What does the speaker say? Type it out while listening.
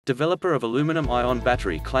Developer of aluminum-ion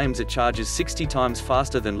battery claims it charges 60 times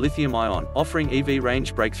faster than lithium-ion, offering EV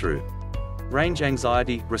range breakthrough. Range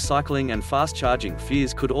anxiety, recycling and fast charging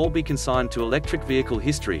fears could all be consigned to electric vehicle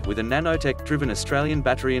history with a nanotech-driven Australian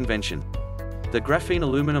battery invention. The graphene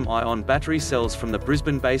aluminum-ion battery cells from the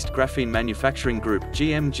Brisbane-based Graphene manufacturing group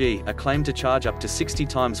 (GMG) are claimed to charge up to 60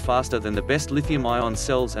 times faster than the best lithium-ion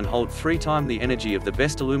cells and hold 3 times the energy of the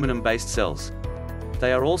best aluminum-based cells.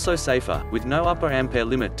 They are also safer, with no upper ampere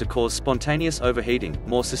limit to cause spontaneous overheating,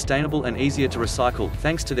 more sustainable and easier to recycle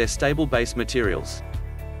thanks to their stable base materials.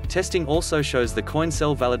 Testing also shows the coin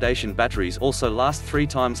cell validation batteries also last 3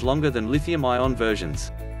 times longer than lithium-ion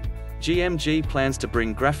versions. GMG plans to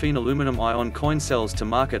bring graphene aluminum-ion coin cells to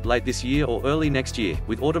market late this year or early next year,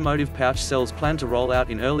 with automotive pouch cells planned to roll out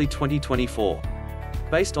in early 2024.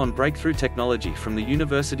 Based on breakthrough technology from the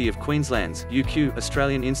University of Queensland's UQ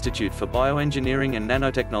Australian Institute for Bioengineering and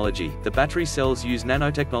Nanotechnology, the battery cells use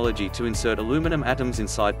nanotechnology to insert aluminum atoms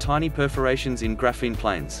inside tiny perforations in graphene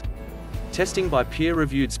planes. Testing by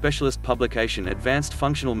peer-reviewed specialist publication Advanced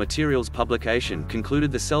Functional Materials publication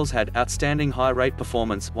concluded the cells had outstanding high-rate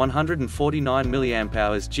performance, 149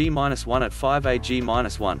 mAh G-1 at 5 A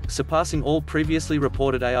G-1, surpassing all previously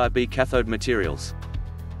reported AIB cathode materials.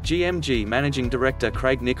 GMG Managing Director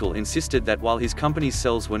Craig Nicol insisted that while his company's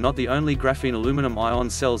cells were not the only graphene aluminum-ion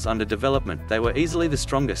cells under development, they were easily the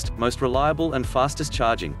strongest, most reliable and fastest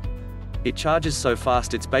charging. It charges so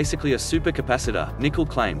fast it's basically a supercapacitor, Nicol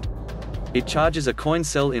claimed. It charges a coin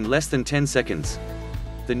cell in less than 10 seconds.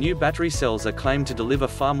 The new battery cells are claimed to deliver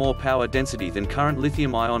far more power density than current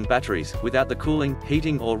lithium-ion batteries, without the cooling,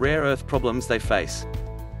 heating or rare earth problems they face.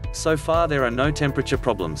 So far there are no temperature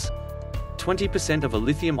problems. 20% of a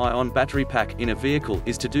lithium-ion battery pack in a vehicle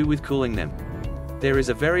is to do with cooling them. There is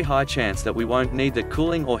a very high chance that we won't need that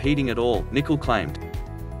cooling or heating at all, Nicol claimed.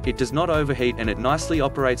 It does not overheat and it nicely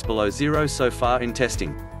operates below zero so far in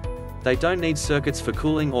testing. They don't need circuits for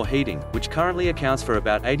cooling or heating, which currently accounts for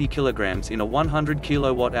about 80 kilograms in a 100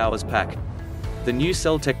 kWh pack. The new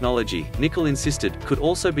cell technology, Nicol insisted, could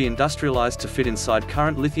also be industrialized to fit inside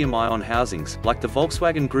current lithium-ion housings, like the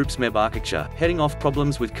Volkswagen Group's MEB architecture, heading off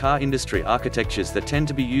problems with car industry architectures that tend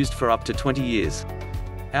to be used for up to 20 years.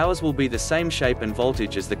 Ours will be the same shape and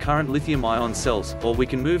voltage as the current lithium-ion cells, or we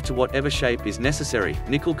can move to whatever shape is necessary,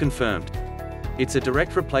 Nicol confirmed. It's a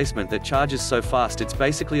direct replacement that charges so fast it's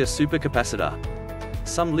basically a supercapacitor.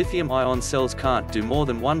 Some lithium-ion cells can't do more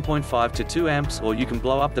than 1.5 to 2 amps or you can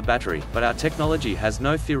blow up the battery, but our technology has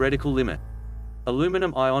no theoretical limit.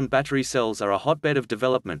 Aluminum-ion battery cells are a hotbed of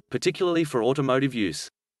development, particularly for automotive use.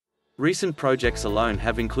 Recent projects alone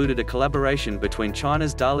have included a collaboration between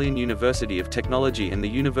China's Dalian University of Technology and the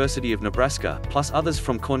University of Nebraska, plus others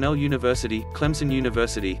from Cornell University, Clemson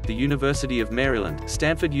University, the University of Maryland,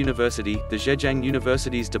 Stanford University, the Zhejiang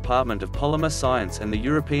University's Department of Polymer Science and the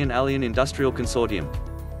European Allian Industrial Consortium.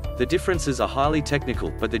 The differences are highly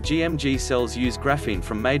technical, but the GMG cells use graphene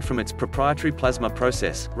made from its proprietary plasma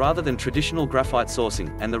process, rather than traditional graphite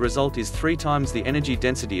sourcing, and the result is 3 times the energy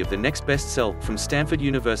density of the next best cell, from Stanford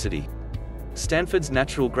University. Stanford's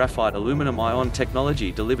natural graphite aluminum-ion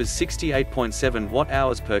technology delivers 68.7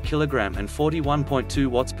 watt-hours per kilogram and 41.2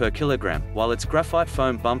 watts per kilogram, while its graphite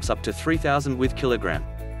foam bumps up to 3000 with kilogram.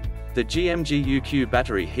 The GMG UQ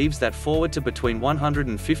battery heaves that forward to between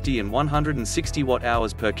 150 and 160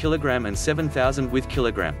 watt-hours per kilogram and 7000 with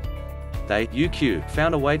kilogram. They, UQ,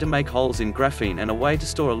 found a way to make holes in graphene and a way to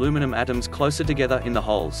store aluminum atoms closer together in the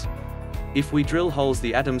holes. If we drill holes,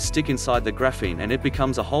 the atoms stick inside the graphene and it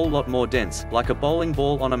becomes a whole lot more dense, like a bowling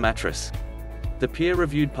ball on a mattress. The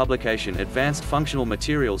peer-reviewed publication Advanced Functional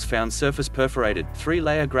Materials found surface-perforated,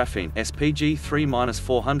 3-layer graphene SPG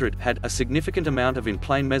 3-400 had a significant amount of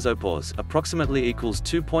in-plane mesopores, approximately equals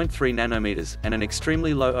 2.3 nanometers, and an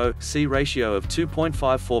extremely low O/C ratio of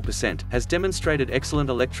 2.54%, has demonstrated excellent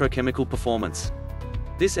electrochemical performance.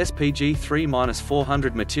 This SPG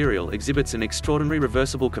 3-400 material exhibits an extraordinary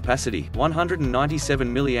reversible capacity,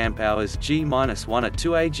 197 mAh G-1 at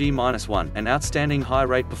 2 A G-1, and outstanding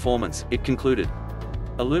high-rate performance, it concluded.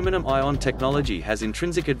 Aluminum-ion technology has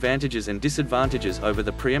intrinsic advantages and disadvantages over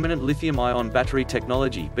the preeminent lithium-ion battery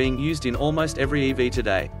technology being used in almost every EV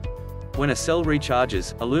today. When a cell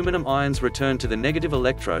recharges, aluminum ions return to the negative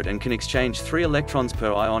electrode and can exchange 3 electrons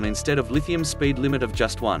per ion instead of lithium's speed limit of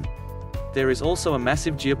just 1. There is also a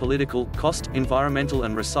massive geopolitical, cost, environmental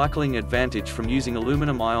and recycling advantage from using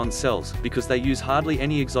aluminum-ion cells, because they use hardly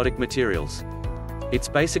any exotic materials. It's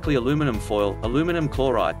basically aluminum foil, aluminum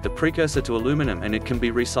chloride, the precursor to aluminum, and it can be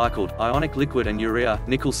recycled, ionic liquid and urea,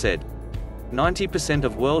 Nicol said. 90%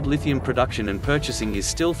 of world lithium production and purchasing is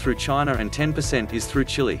still through China and 10% is through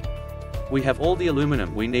Chile. We have all the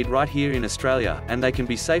aluminum we need right here in Australia, and they can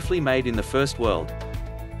be safely made in the first world.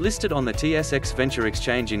 Listed on the TSX Venture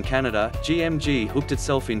Exchange in Canada, GMG hooked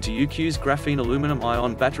itself into UQ's graphene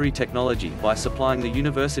aluminum-ion battery technology by supplying the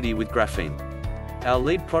university with graphene. Our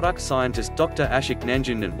lead product scientist Dr. Ashik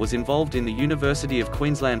Nanjundan was involved in the University of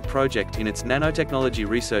Queensland project in its Nanotechnology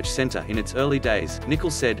Research Centre in its early days,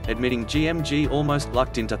 Nichols said, admitting GMG almost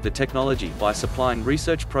lucked into the technology by supplying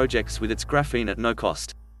research projects with its graphene at no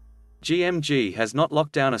cost. GMG has not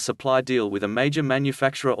locked down a supply deal with a major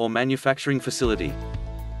manufacturer or manufacturing facility.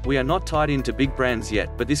 We are not tied into big brands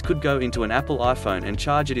yet, but this could go into an Apple iPhone and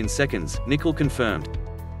charge it in seconds, Nichols confirmed.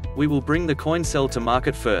 We will bring the coin cell to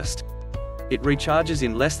market first. It recharges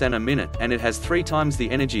in less than a minute, and it has 3 times the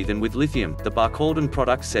energy than with lithium, the Barcaldine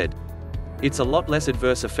product said. It's a lot less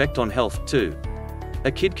adverse effect on health, too.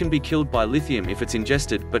 A kid can be killed by lithium if it's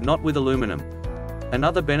ingested, but not with aluminum.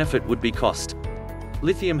 Another benefit would be cost.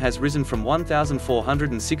 Lithium has risen from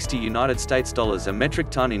 $1,460 a metric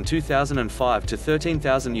ton in 2005 to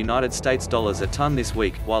 $13,000 a ton this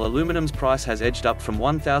week, while aluminum's price has edged up from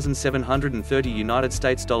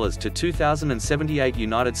 $1,730 to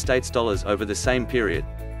 $2,078 over the same period.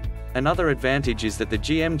 Another advantage is that the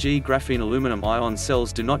GMG graphene aluminum-ion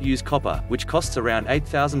cells do not use copper, which costs around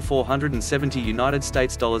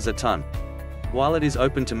 $8,470 a ton. While it is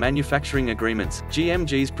open to manufacturing agreements,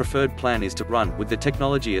 GMG's preferred plan is to run with the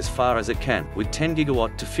technology as far as it can, with 10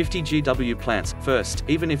 gigawatt to 50 GW plants first,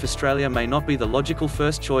 even if Australia may not be the logical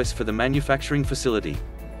first choice for the manufacturing facility.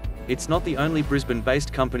 It's not the only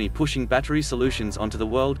Brisbane-based company pushing battery solutions onto the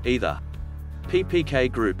world, either. PPK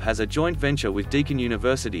Group has a joint venture with Deakin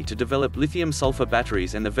University to develop lithium-sulfur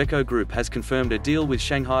batteries, and the Veco Group has confirmed a deal with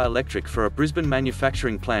Shanghai Electric for a Brisbane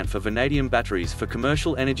manufacturing plant for vanadium batteries for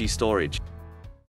commercial energy storage.